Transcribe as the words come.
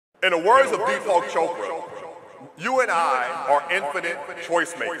In the words of Deepak Chopra, you and I are infinite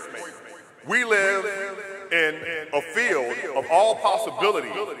choice makers. We live in a field of all possibility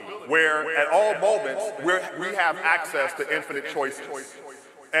where at all moments we have access to infinite choices.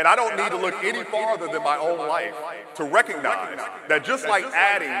 And I don't need to look any farther than my own life to recognize that just like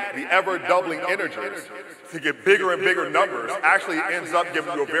adding the ever-doubling integers to get bigger and bigger numbers actually ends up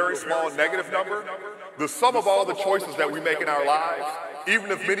giving you a very small negative number, the sum of all the choices that we make in our lives,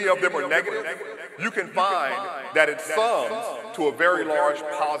 even if many of them are negative, you can find that it sums to a very large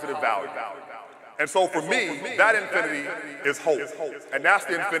positive value. And so for me, that infinity is hope. And that's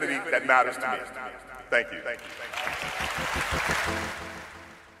the infinity that matters to me. Thank you.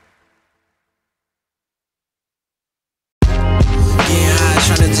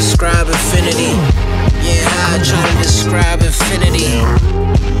 Trying to describe infinity. Yeah, how I try to describe infinity.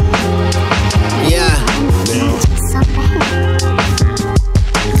 Yeah.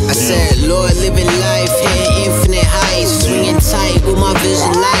 I said, Lord, living life, hitting infinite heights, swinging tight with my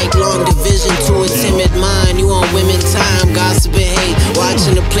vision like long division to a timid mind. You on women time, gossip and hate,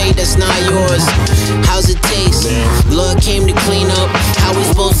 watching the plate that's not yours. How's it taste? Lord came to clean up. How we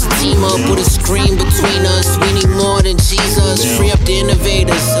supposed to team up with a screen between us? We need more than Jesus. Free up the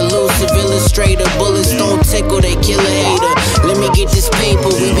innovators, elusive illustrator. Bullets don't tickle, they kill a hater. Let me get this paper,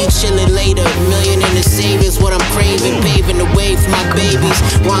 we be chilling later. Million in the savings, what I'm craving, paving the way for my babies.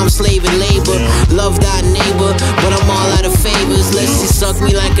 While I'm slaving labor, love thy neighbor, but I'm all out of favors. Let's see, suck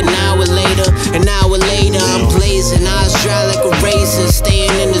me like an hour later. An hour later, I'm blazing, eyes dry like a razor.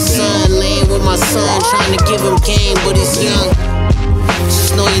 Staying in the sun, laying with my son, trying to give him cane, but he's young.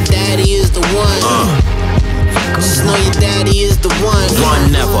 Just know your daddy is the one. Just know your daddy is the one.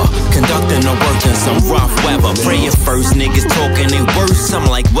 One never, conducting or working some rough weather. Praying first, niggas talking they worse, I'm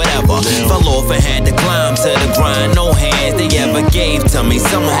like whatever. Fell off and had to climb to the grind. No hands they ever gave to me.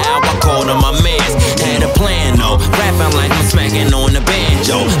 Somehow I called on my mans. Had a plan though, rapping like I'm smacking on the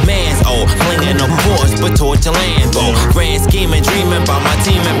banjo. Man's old, blinging a Porsche, but torture Lambo. Grand scheming, dreaming about my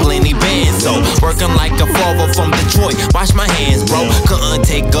team and plenty bands. So working like a father from Detroit. Wash my hands, bro. Couldn't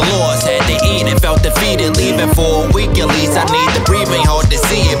take a loss, had to eat and felt defeated. Leaving for a week at least, I need to breathe, ain't hard to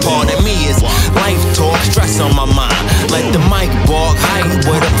see it. Part of me is life talk, stress on my mind. Let the mic bark, height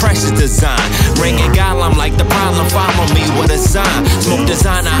with a precious design. Ringing I'm like the problem, follow me with a sign. Smoke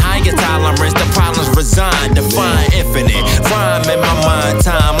design, a higher tolerance, the problems resign. Define infinite, rhyme in my mind,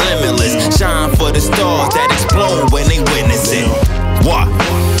 time limitless. Shine for the stars that explode when they witness it. What?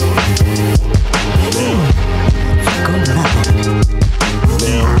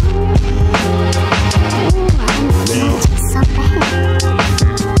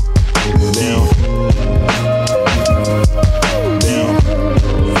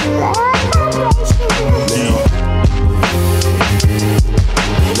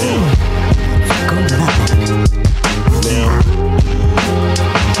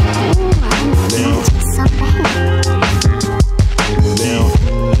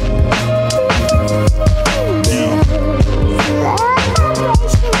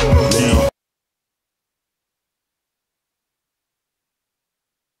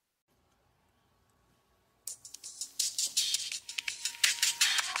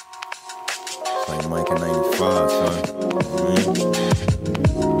 Like Mike in 95, son.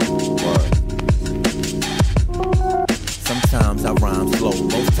 Sometimes I rhyme slow,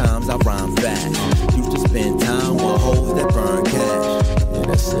 most times I rhyme fast. Used to spend time with hoes that burn cash. Yeah,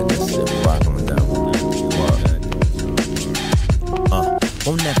 that's it, rockin' with that one.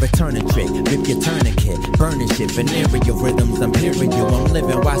 Won't never turn a trick, rip your tourniquet, burning shit, venereal rhythms, imperial. I'm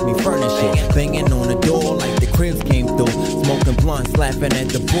living, watch me furnish it, banging on the door like the cribs came through, smoking blunts, laughing at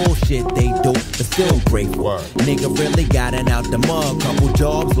the bullshit they do, but still grateful. Nigga really got it out the mud, couple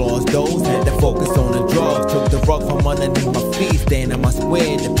jobs, lost those, had to focus on the drugs, took the rug from underneath my feet, standing my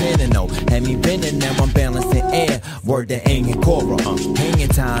square, depending on, had me bending, now I'm balancing air, word that ain't in Cora, hanging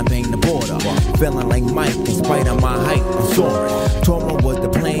time ain't the border, feeling like Mike, in spite of my height, I'm soaring, touring was the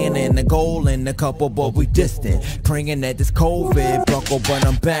plan and the goal and the couple, but we distant, praying that this COVID buckle, but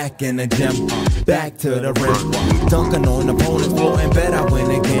I'm back in the gym, back to the rim, dunking on opponents, floating bet I win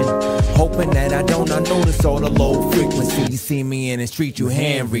again, hoping that I notice all the low frequency. You see me in the street, you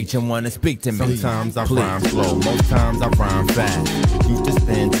hand reach and wanna speak to me. Sometimes I rhyme slow, most times I rhyme fast. Used to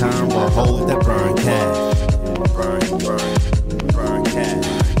spend time with hoes that burn cash. Burn cash. Burn cash.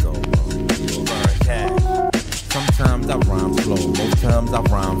 Sometimes I rhyme slow, most times I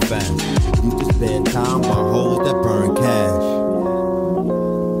rhyme fast. Used to spend time with hoes that burn cash.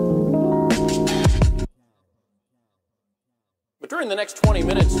 But during the next 20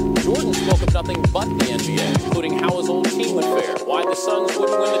 minutes, Jordan spoke of nothing but the NBA, including how his old team would fare, why the Suns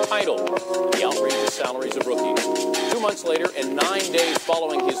wouldn't win the title, the outrageous salaries of rookies. 2 months later, and 9 days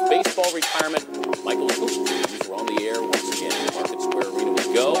following his baseball retirement, Michael's hoop dreams were on the air once again. Market Square Arena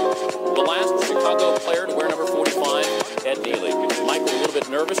we go. The last Chicago player to wear number 45, Ed Neely. Michael a little bit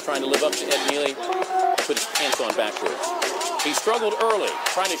nervous, trying to live up to Ed Neely, put his pants on backwards. He struggled early,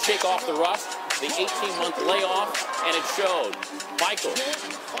 trying to shake off the rust, the 18-month layoff, and it showed. Michael,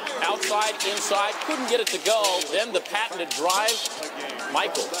 outside, inside, couldn't get it to go. Then the patented drive.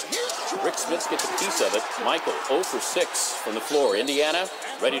 Michael, Rick Smits gets a piece of it. Michael, 0 for 6 from the floor. Indiana,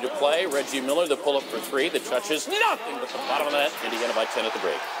 ready to play. Reggie Miller, the pull-up for 3. The touches, nothing but the bottom of the net. Indiana by 10 at the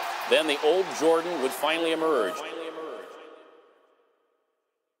break. Then the old Jordan would finally emerge.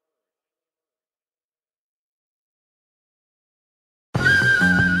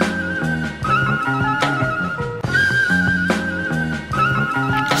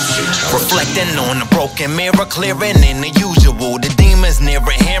 Reflecting on the broken mirror, clearing in the usual. The demons near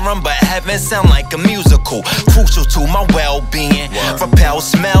a hearing, but heaven sound like a musical. Crucial to my well-being. Repel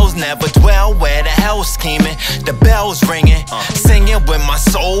smells, never dwell where the hell's scheming. The bells ringing, singing with my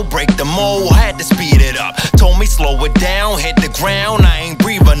soul. Break the mold, had to speed it up. Told me slow it down, hit the ground, I ain't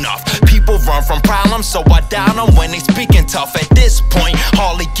breathe enough. People run from problems, so I doubt them when they speaking tough. At this point,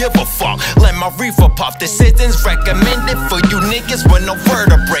 hardly give a fuck. Let my reefer puff. Decisions recommended for you niggas with no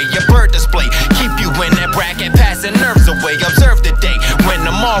vertebrae. Your bird display, keep you in that bracket, passing nerves away. Observe the day when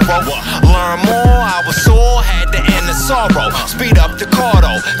tomorrow, learn more. I was sore, had to end the sorrow. Speed up the car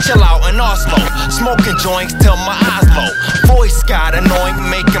though, chill out in Oslo. Smoking joints till my eyes low. Voice got annoying,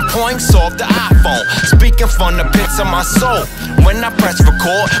 making points off the iPhone. Speaking from the pits of my soul. When I press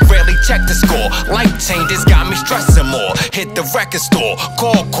record, rarely check the score. Life changes got me stressing more. Hit the record store,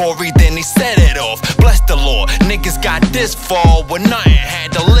 call Corey, then he set it off. Bless the Lord, niggas got this far with nothing.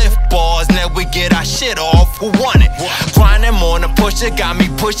 Had to lift bars, now we get our shit off. Who won it? Grinding more than pusher, got me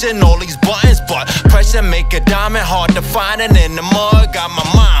pushing all these buttons. But pressure make a diamond hard to find it in the mud. Got my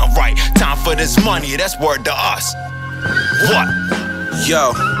mind right, time for this money, that's word to us. What?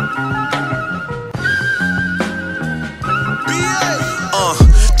 Yo.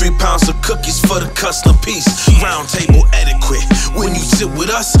 3 pounds of cookies for the custom piece. Round table etiquette. When you sit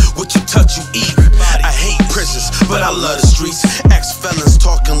with us, what you touch, you eat. I hate prisons, but I love the streets. Ex-felons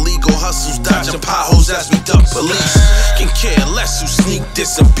talking legal hustles, dodging potholes as we duck police. Can care less who sneak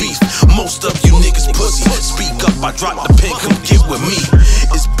diss and beef. Most of you niggas pussy. Speak up, I drop the pen, come get with me.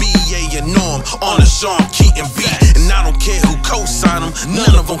 It's B.A. and Norm on a Sean Keaton beat. And I don't care who co-sign them,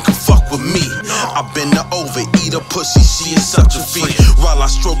 none of them can fuck with me. I've been the overeater pussy, she is such a feat. While I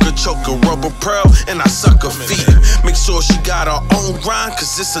stroke her, choke her, rubber pearl, and I suck her feet. Make sure she got her own grind,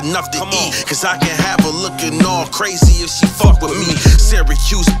 cause it's enough to eat. Cause I can have her looking all crazy if she fuck with me.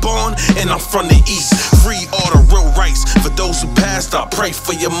 Syracuse born, and I'm from the east. Free all the real rights. For those who passed, I pray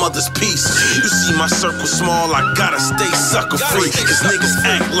for your mother's peace. You see my circle small, I gotta stay sucker free. Cause niggas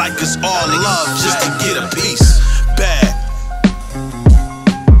act like it's all love just to get a piece. Bad.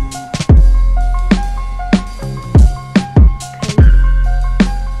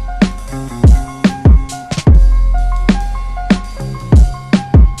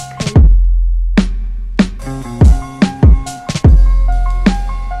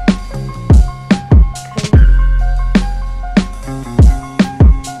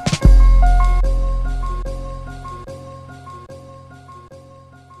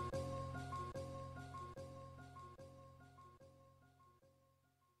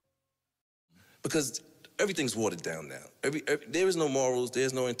 Because everything's watered down now. There is no morals,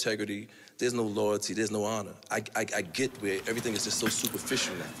 there's no integrity, there's no loyalty, there's no honor. I get where everything is just so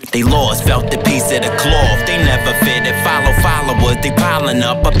superficial now. They lost, felt the piece of the cloth. They never fitted, follow followers, they piling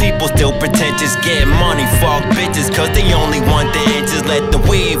up. But people still pretentious, get money, fuck bitches. Cause they only want the inches, let the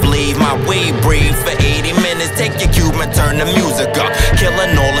wave leave. My wave breathe for 80 minutes. Take your cube and turn the music up.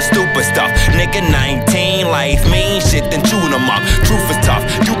 Killing all the stupid stuff. Nigga 19, life mean shit, then tune them up. Truth is tough,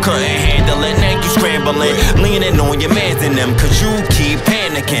 you couldn't handle it. Now you scrambling, leaning on your mans in them. Cause you keep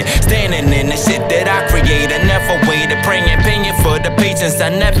panicking, standing in the shit that I created. Never waited, praying, paying for the patience I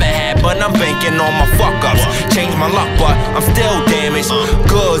never had. But I'm banking on my fuck-ups. Change my luck, but I'm still damaged.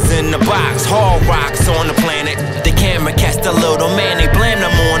 Goods in the box, hard rocks on the planet. The camera catch the little man, they blamed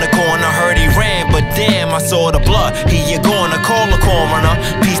him on the corner. Heard he ran, but damn, I saw the blood. You're gonna call the coroner.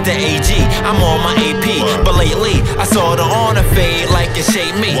 Peace to AG, I'm on my AP. But lately, I saw the honor fade like it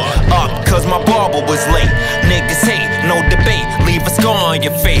shaped me up, cause my barber was late. Niggas hate, no debate, leave a scar on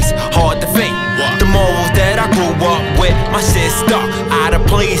your face, hard to fake. The morals that I grew up with shit, my shit stuck out of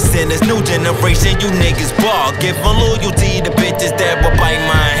place in this new generation. You niggas bug, giving loyalty to bitches that will bite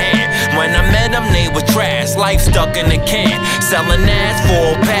my hand. When I met them, they were trash, life stuck in a can, selling ass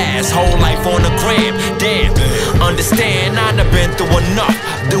for a pass, whole life on the gram. Damn, understand I done been through enough,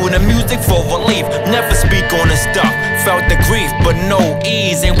 doing the music for relief, never speak on the stuff. Felt the grief, but no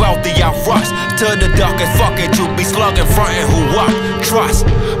ease, ain't wealthy, I rush to the duck and fuck it, you be slugging, frontin' who up? Trust,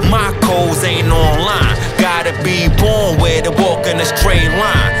 my codes ain't online, gotta be born with a walk in a straight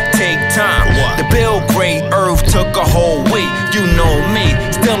line. Take time, the Bill Great Earth took a whole week, you know me,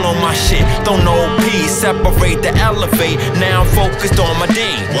 still on my shit, don't know peace, separate the elevate, now I'm focused on my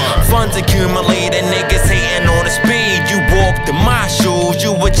dean. Funds accumulated, niggas hating on the speed, you walked in my shoes,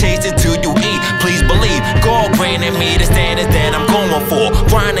 you were chasing till you eat, please believe, God granted me the standards that I'm going for,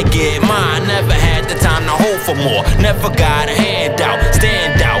 trying to get mine, never had the time to hope for more, never got a handout,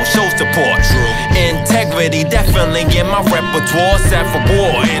 stand out, show support, integrity definitely in my repertoire, set for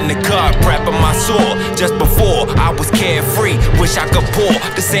war, in the cut, prepping my sword, just before I was carefree, wish I could pour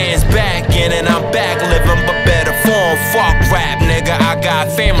the sands back in and I'm back, living but better form, fuck rap nigga, I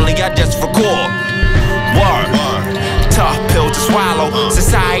got family, I just record, word. Tough pill to swallow.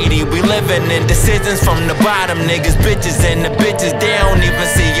 Society, we living in decisions from the bottom. Niggas, bitches, and the bitches, they don't even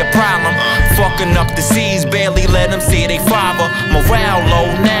see a problem. Fucking up the seas, barely let them see they father. Morale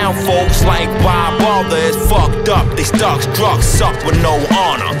low now, folks like why bother? It's fucked up, they stuck, struck, suck with no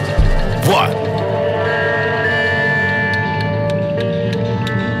honor. What?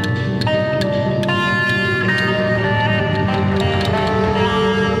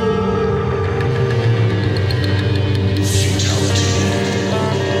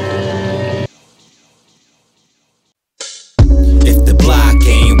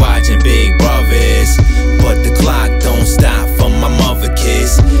 Big brothers, but the clock don't stop for my mother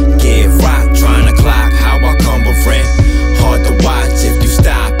kids. Get rock, tryna clock how I come with rent. Hard to watch if you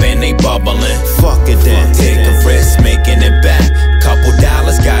stop and they bubbling. Fuck it then, take a risk, making it back. Couple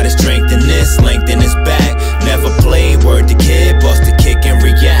dollars, got his strength in this, length in his back. Never played, word to kid, bust a kick and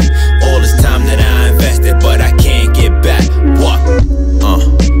react. All this time that I invested, but I can't get back. What?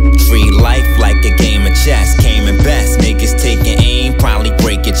 Treat life like a game of chess. Came in best, niggas taking aim, probably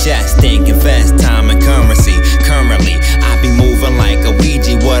break your chest. Think invest, time and currency. Currently, I be moving like a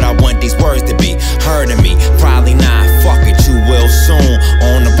Ouija. What I want these words to be, heard of me, probably not. Fuck it, you will soon.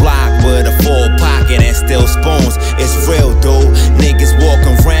 On the block with a full pocket and still spoons. It's real, dude. Niggas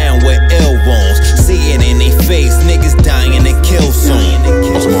walking around with ill wounds. See it in their face, niggas dying to kill soon.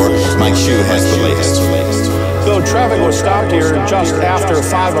 Baltimore, Mike Shue has the latest. Though traffic was stopped here just after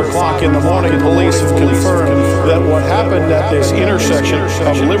 5 o'clock in the morning, police have confirmed that what happened at this intersection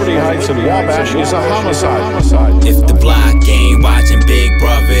of Liberty Heights and Wabash is a homicide. If the block ain't watching Big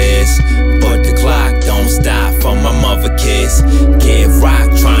Brothers, but the clock don't stop for my mother kids. Get rock,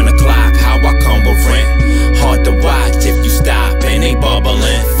 tryna clock how I come with rent. Hard to watch if you stop and they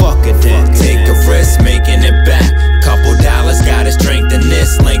bubbling. Fuck it then, take a risk, making it back. Couple dollars, got his strength in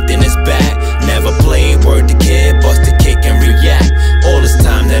this, length in his back. Never played, word to kid, bust a kick and react. All this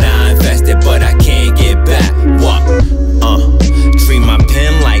time that I invested, but I can't get back. What? Treat my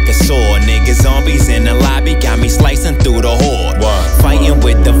pen like a sword. Niggas, zombies in the lobby, got me slicing through the horde. Fighting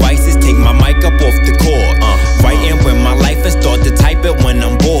with devices, take my mic up off the cord. Writing with my life and start to type it when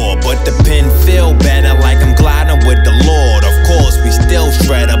I'm bored. But the pen feel better like I'm gliding with the Lord. Of course, we still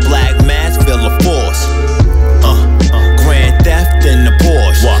shred a black mass, feel a force. Grand theft in the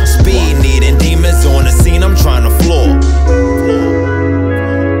Porsche. Speed needing demons on the scene, I'm trying to floor.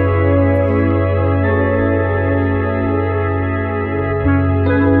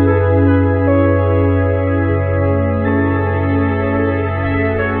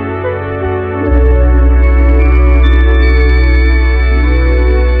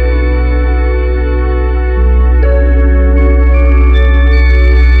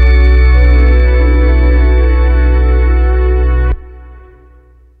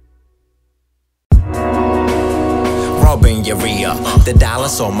 The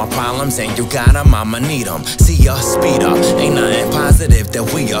dollars solve my problems and you got them, I'ma need them. See us speed up, ain't nothing positive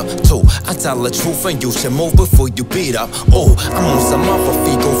that we up to. I tell the truth and you should move before you beat up. Oh, I'm on some other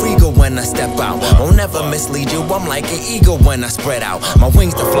regal when I step out. Won't never mislead you, I'm like an eagle when I spread out. My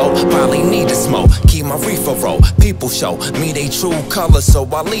wings to flow, probably need to smoke. Keep my reefer roll, people show me they true colors, so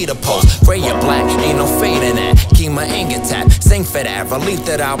I lead a post. Gray or black, ain't no fade in that. Keep my anger tapped, sing for that relief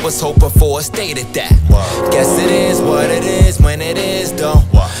that I was hoping for, stated that. Guess it is what it is when it is though.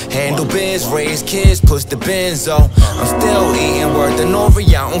 Handle biz, raise kids, push the benzo. I'm still eating word to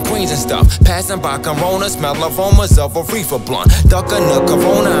Nori out on Queens and stuff. Passing by Corona, smell aromas of a reefer blunt. Ducking the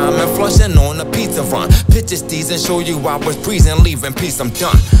Corona, I'm in flushing on the pizza run. pictures these and show you I was breezing, leaving peace, I'm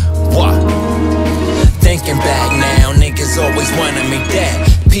done. What? Thinking back now, niggas always wanted me dead.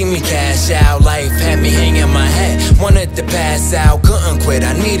 Pee me cash out, life had me hanging my head. Wanted to pass out, couldn't quit,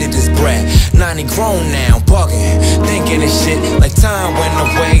 I needed this bread. 90 grown now, bugging, thinking this shit like time went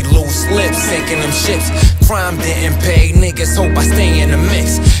away. Loose lips, sinking them ships. Crime didn't pay, niggas hope I stay in the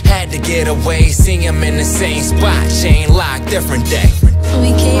mix. Had to get away, see him in the same spot. Chain locked, different day. We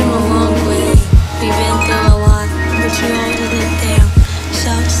came a long way, we've been through a lot, but you holding it down.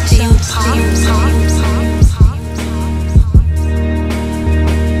 Shouts to you, Pops.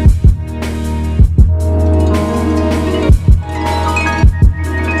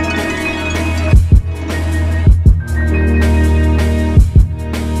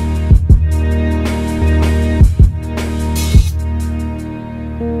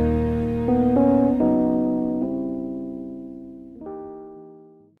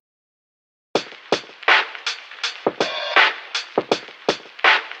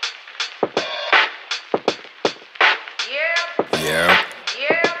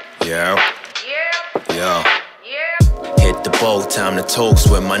 Hit the boat, time to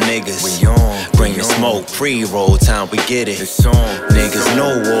toast with my niggas. We on. Bring the smoke, pre-roll, time we get it. It's on. Niggas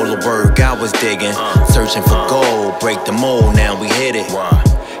know all the work I was digging. Searching for gold, break the mold, now we hit it.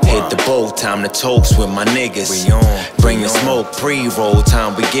 Hit the boat, time to toast with my niggas. We on. Bring the smoke, pre-roll,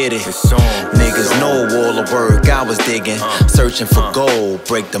 time we get it. It's on. Niggas know all the work I was digging. Searching for gold,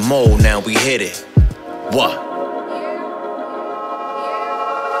 break the mold, now we hit it. What?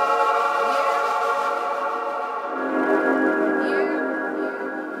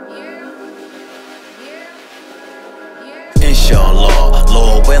 Inshallah,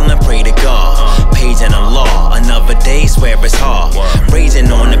 Lord willing, pray to God. Page in the law, another day, swear it's hard.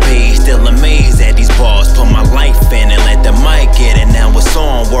 Raging on the page, still amazed at these bars. Put my life in and let the mic get it. Now it's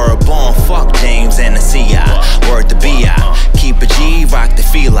on, word born, fuck James and the CI. Word to B.I. Keep a G, rock the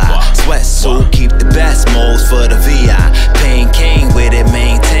feli. Sweatsuit, keep the best modes for the VI. Pain came with it,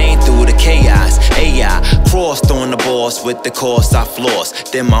 maintain through the chaos. AI, crossed on the boss with the course I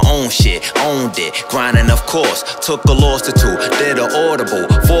flossed. Did my own shit, owned it, grinding of course. Took a loss or two, did a audible,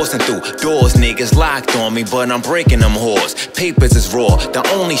 forcing through doors. Niggas locked on me, but I'm breaking them whores. Papers is raw, the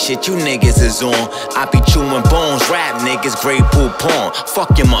only shit you niggas is on. I be chewing bones, rap niggas, great poop porn.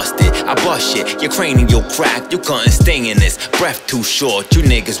 Fuck your mustard, I bust shit, your cranial crack. You couldn't stay in this, breath too short, you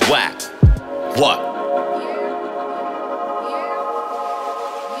niggas whack. What?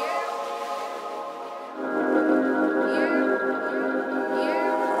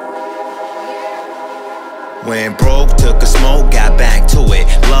 When broke, took a smoke, got back to it.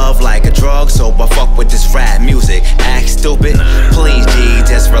 Love like a drug, so I fuck with this rap music. Act stupid? Please, G,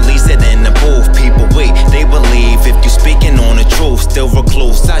 just release it in the booth. People weak, they believe if you speaking on the truth. Still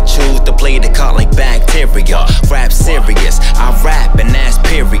recluse, I choose to play the card like bacteria. Rap serious, I rap and that's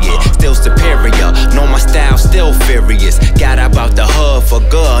period. Still superior, know my style still furious. Got about the hood for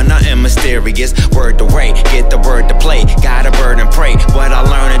good, nothing mysterious. Word to way, get the word to play. Got a bird and pray. What I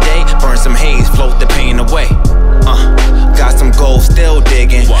learned today, burn some haze, float the pain away. Got some gold, still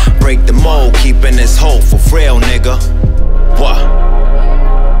digging. Break the mold, keeping this hope for real, nigga. What?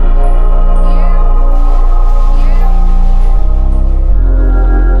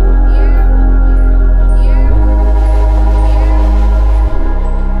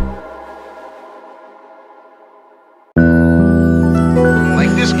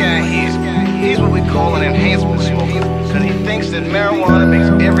 Like this guy he's what we call an enhancement smoker. Because he thinks that marijuana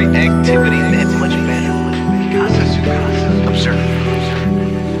makes every activity that much better.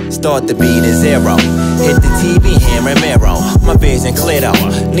 Absurd. Start the beat at 0. Hit the TV, hammer mirror. My vision cleared out.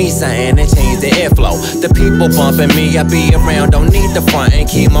 Need something to change the airflow. The people bumping me, I be around. Don't need the front and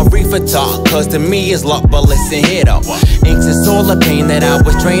keep my reefer talk. Cause to me it's luck, but listen here though. Inks is all the pain that I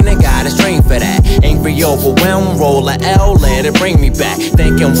was draining. Got a strain for that. Angry, overwhelmed, roll a L, let it bring me back.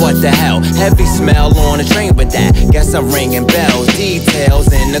 Thinking what the hell, heavy smell on the train with that. Guess I'm ringing bells,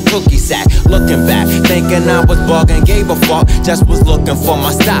 details in the cookie sack. Looking back, thinking I was bugging, gave a fuck. Just was looking for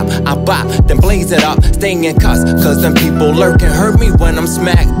my stop. I bop, then blaze it up, staying in cuss. Cause them people lurking, hurt me when I'm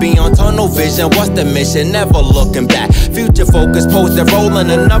smacked. Be on tunnel vision, what's the mission? Never looking back. Future focus, posted rolling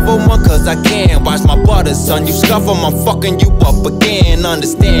another one. Cause I can't watch my butter, son. You scuff 'em, I'm fucking you up again.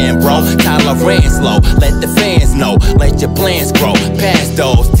 Understand, bro, tolerance low. Let the fans know, let your plans grow. Pass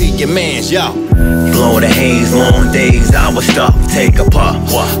those to your mans, yo. Blow the haze, long days, I was stuck, take a puff.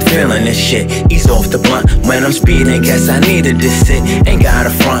 Feeling this shit, ease off the blunt. When I'm speeding, guess I needed this shit. Ain't got a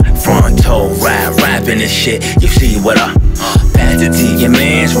front toe, rapping this shit. You see what I pass it to your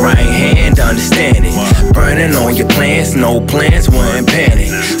man's right hand, understand it. Burning on your plans, no plans, wouldn't panic.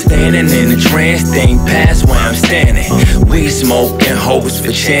 Standing in the trance, think past where I'm standing. We smoking hopes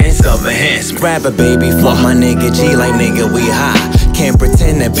for chance of enhancement. Grab a baby for my nigga G like nigga we high. Can't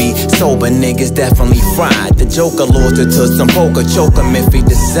pretend to be sober, niggas definitely fried. The Joker lost it to some poker, choke him if he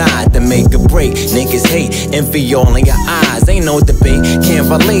decide to make a break. Niggas hate, envy all in your eyes, ain't no debate. Can't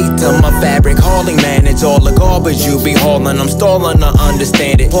relate to my fabric hauling, man. It's all the garbage you be hauling, I'm stalling to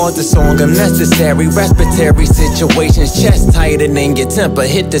understand it. Pause the song, I'm necessary, respiratory situations. Chest tighter than your temper,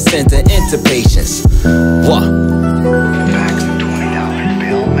 hit the center into patience. What? Back a $20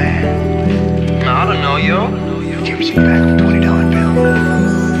 bill, man. I don't know, yo. Give me back a $20 bill.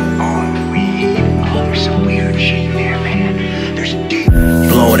 On weed. Oh, there's some weird shit there, man. There's a deep.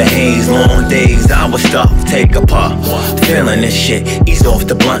 Blow the haze, long days, I was stuck, take a puff. Feeling this shit, ease off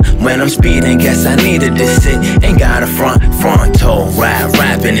the blunt. When I'm speeding, guess I needed this shit. Ain't got a front toe,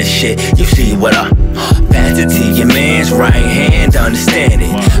 rapping this shit. You see what I pass it to your man's right hand, understand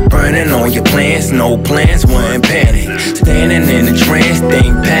it. Burning on your plans, no plans, wouldn't panic. Standing in a trance,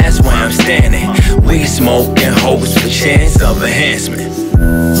 think past where I'm standing. We smoking hopes for chance of enhancement.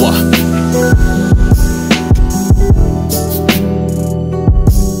 What?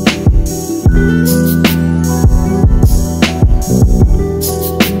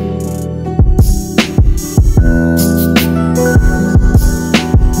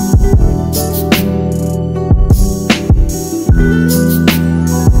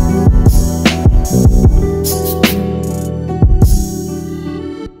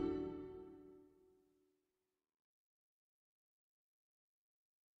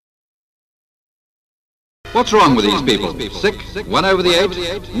 What's wrong with these people? Sick? One over the edge?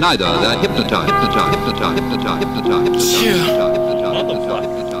 Neither. They're hypnotized.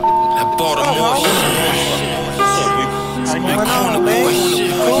 That Baltimore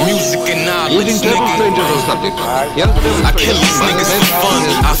music and knowledge, nigga. I kill these niggas for fun.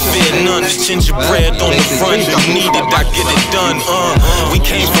 I fear none. This gingerbread on the front. You need it, I get it done. We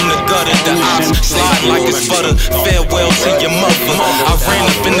came from the gutter. The ops slide like it's butter. Farewell to your mother. I ran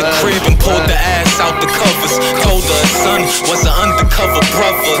up in the crib and pulled the ass out the covers. Told her son was an undercover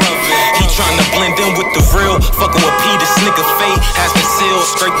brother. He tryna blend in with the real. Fucking with Peter, nigga fate. Has the seal,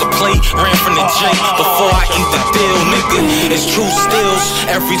 scrape the plate. Ran from the J before I ink the deal, nigga. It's true stills.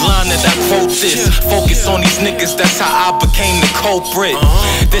 Every line that I quote this. Focus on these niggas, that's how I became the culprit.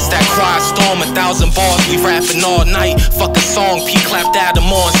 This that cry storm, 1,000 bars, we rapping all night. Fuck a song, P clapped at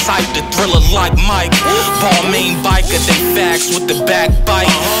him on sight. The thriller like Mike. Ball main biker, they facts with the backbite.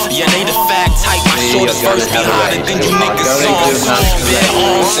 Yeah, they the fact type. My shortest verse be hotter than you niggas songs. Bare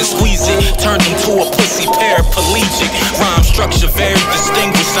arms and squeeze it, turned them to a pussy paraplegic. Rhyme structure very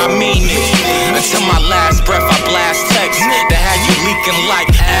distinguished, I mean it. Until my last breath, I blast text that had you leaking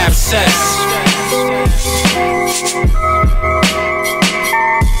like abscess.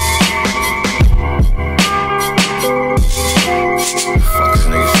 Fuck this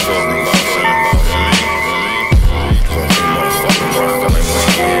niggas talking about,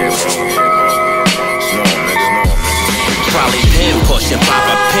 probably pin pushing, pop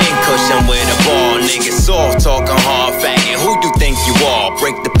a pin cushion with a ball. Niggas soft, talking hard, faggot. Who you think you are?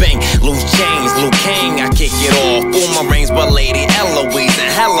 Break the bank, loose chains, Luke King, I kick it off. Boomerangs, but Lady Eloise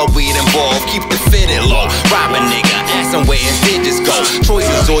and hella weed involved. Keep the fitted low. Rob a nigga, ask him where his digits go.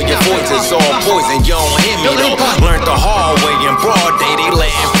 Choices or your voices all poison. You don't hear me though. Learned the hard way in broad day. They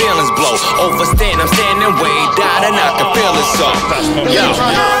letting feelings blow. Overstand, I'm standing way down and I can feel it so. Yo.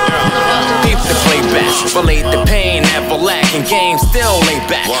 Peep the playback, relate the pain, never lacking. Game still laid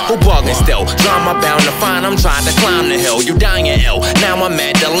back. Who bugging still? Drama bound to find. I'm trying to climb the hill. You dying ill. Now I'm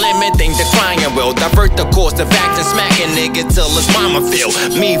at the limit. Think declining will divert the course of action. Smacking nigga till his mama feel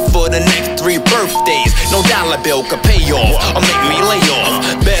me for the next 3 birthdays. No dollar bill could pay off or make me lay off.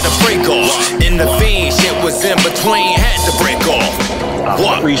 Better break off. Intervene. Shit was in between. Had to break off.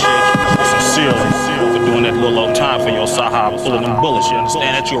 I appreciate you sincerely for doing that little old time for your Sahab, pulling them bullets. You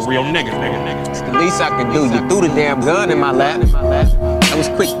understand that you're a real nigga. It's the least I can do. You threw the damn gun in my lap. That was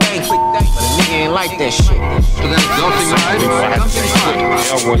quick thing, but a nigga ain't like that shit. So that's exhausting ride. You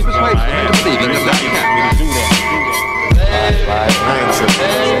persuade him to believe in that cat.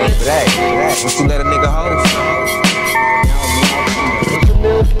 Once you let a nigga hold.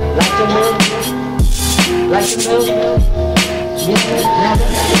 Like some milk. Like some milk. You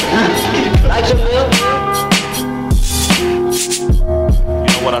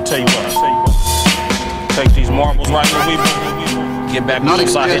know what? I tell you what. Take these marbles right where we get back to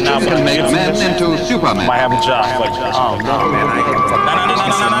society now. Can make men into Superman. Might have a job. Oh no, man! I ain't gonna fuck. No.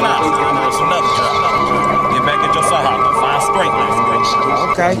 It's another job. Get back at your side. Fine straight, man.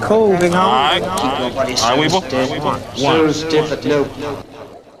 Okay, cool, big homie. All right, Weeble. Sure, stiff at no.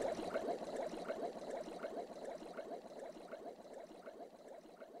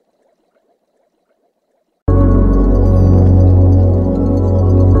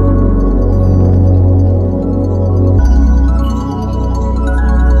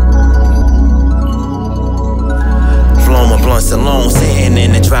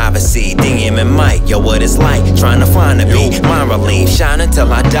 driver's seat, DM and Mike, yo, what it's like trying to find a beat. My relief, shine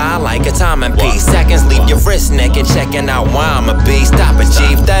until I die like a time piece. Seconds leave your wrist naked, checking out why I'm a beast. Stop it,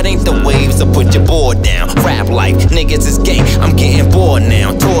 chief, that ain't the waves, so put your board down. Rap life, niggas is gay, I'm getting bored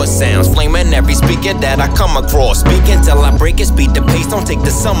now. Tour sounds, flaming every speaker that I come across. Speaking till I break it, speed the pace, don't take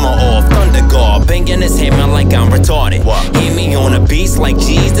the summer off. Thunder God, banging his hammer like I'm retarded. Hear me on a beast like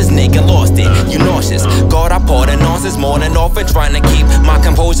jeez, this nigga lost it. You nauseous, God I pardon nonsense more than often. Trying to keep my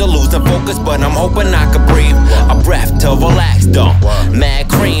composure, losing focus, but I'm hoping I could breathe a breath to relax though. Mad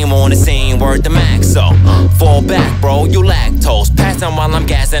cream on the scene, word to max, so fall back bro, you lactose. Passing while I'm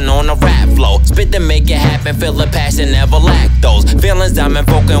gassing on a rap flow. Spit to make it happen, feel the passion, never lack those feelings I'm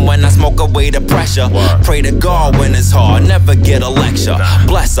invoking when I smoke away the pressure. Pray to God when it's hard, never get a lecture.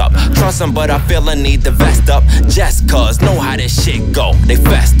 Bless up, trust him, but I feel I need to vest up. Just cause, know how this shit go, they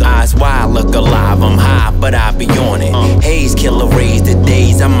fester. Eyes wide, look alive, I'm high, but I be on it. Haze killer raised the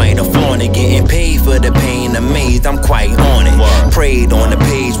days, I might have flown it. Getting paid for the pain, amazed, I'm quite on it. Prayed on the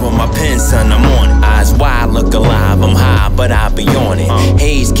page with my pen, son, I'm on it. Eyes wide, look alive, I'm high, but I be on it.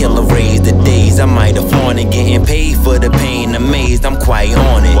 Haze killer raised the days, I might have flown it. Getting paid for the pain, amazed, I'm quite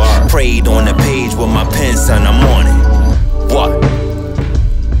on it. Prayed on the page with my pen, son, I'm on it. What?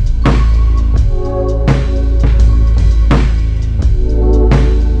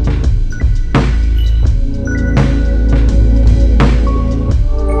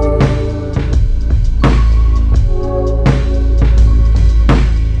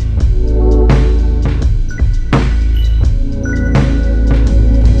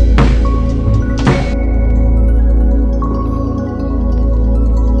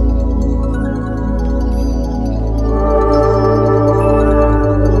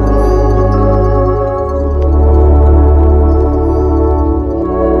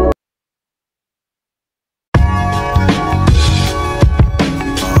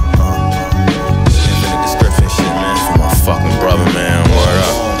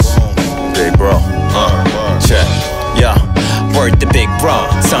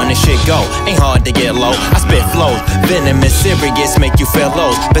 Venomous, serious, make you feel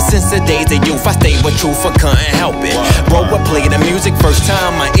lows. But since the days of youth, I stayed with truth, I couldn't help it. Bro, I played the music, first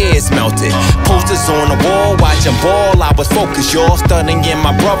time my ears melted. Posters on the wall, watching ball, I was focused, y'all. Studying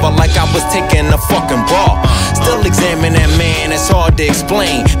my brother like I was taking a fucking ball. Still examining that man, it's hard to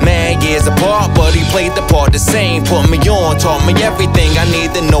explain. Mad years apart, but he played the part the same. Put me on, taught me everything I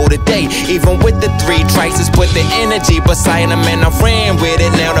need to know today. Even with the 3 trices, put the energy beside him and I ran with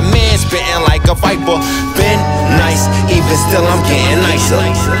it. Now the man spitting like a viper. Been nice, even still I'm getting nicer.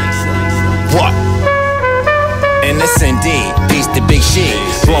 What? And it's indeed, peace to Big Shit,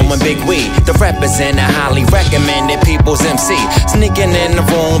 blowing big weed. The represent a highly recommended people's MC. Sneaking in the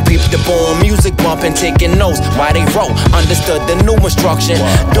room, peep the boom, music bumping, taking notes while they wrote. Understood the new instruction,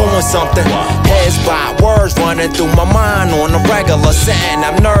 doing something. Heads by words running through my mind on a regular, setting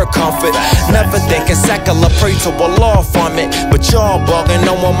up nerd comfort. Never thinking secular, pray to a law from it. But y'all bugging,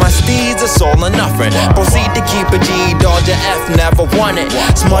 knowing my steeds, it's all or nothing. Proceed to keep a G, dodge a F, never won it.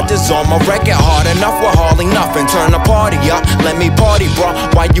 Smudges on my record, hard enough with hardly nothing. Turn the party up, let me party, bro.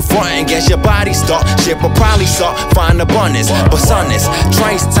 Why you frontin'? Guess your body stuck. Shit will probably suck, find abundance. But son, it's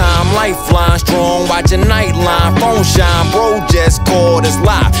Trice time, lifeline strong. Watch a nightline, phone shine. Bro just called us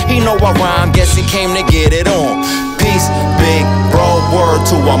live. He know I rhyme, guess he came to get it on. Peace, big bro, word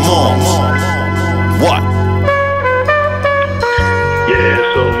to our moms. What? Yeah,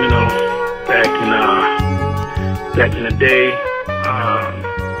 so you know, back in the day,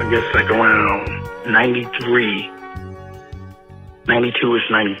 I guess like around 92-ish,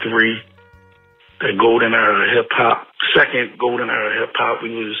 93, the golden era of hip hop, second golden era of hip hop.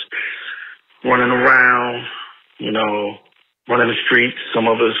 We was running around, you know, running the streets. Some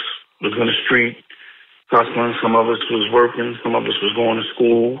of us was in the street hustling, some of us was working, some of us was going to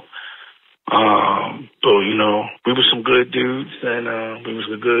school. So, you know, we were some good dudes, and we was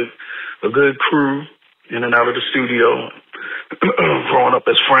a good crew in and out of the studio, growing up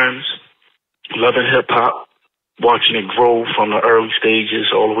as friends, loving hip hop, watching it grow from the early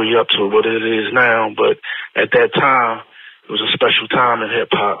stages all the way up to what it is now. But at that time, it was a special time in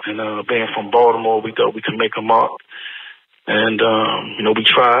hip hop, and being from Baltimore, we thought we could make a mark. And, you know, we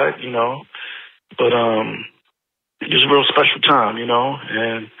tried, you know, but it was a real special time, you know,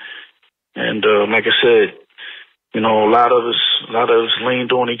 and like I said, you know, a lot of us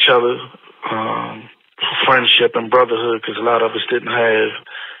leaned on each other for friendship and brotherhood, because a lot of us didn't have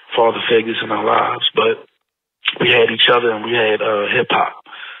father figures in our lives, but we had each other and we had hip hop,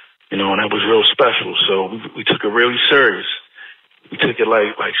 you know, and that was real special. So we took it really serious. We took it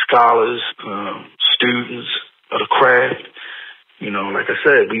like scholars, students of the craft, You know, like I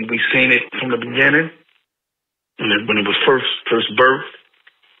said, we seen it from the beginning, when it was first birthed,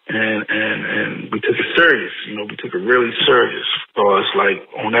 and we took it serious. You know, we took it really serious. So it's like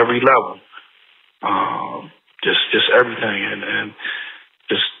on every level, just everything, and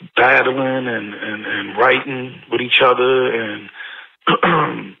just battling and writing with each other, and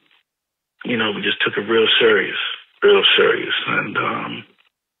you know, we just took it real serious, and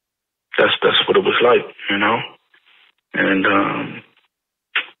that's what it was like, you know, and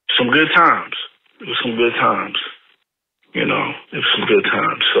some good times. It was some good times, you know. It was some good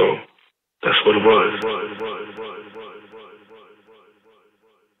times. So that's what it was.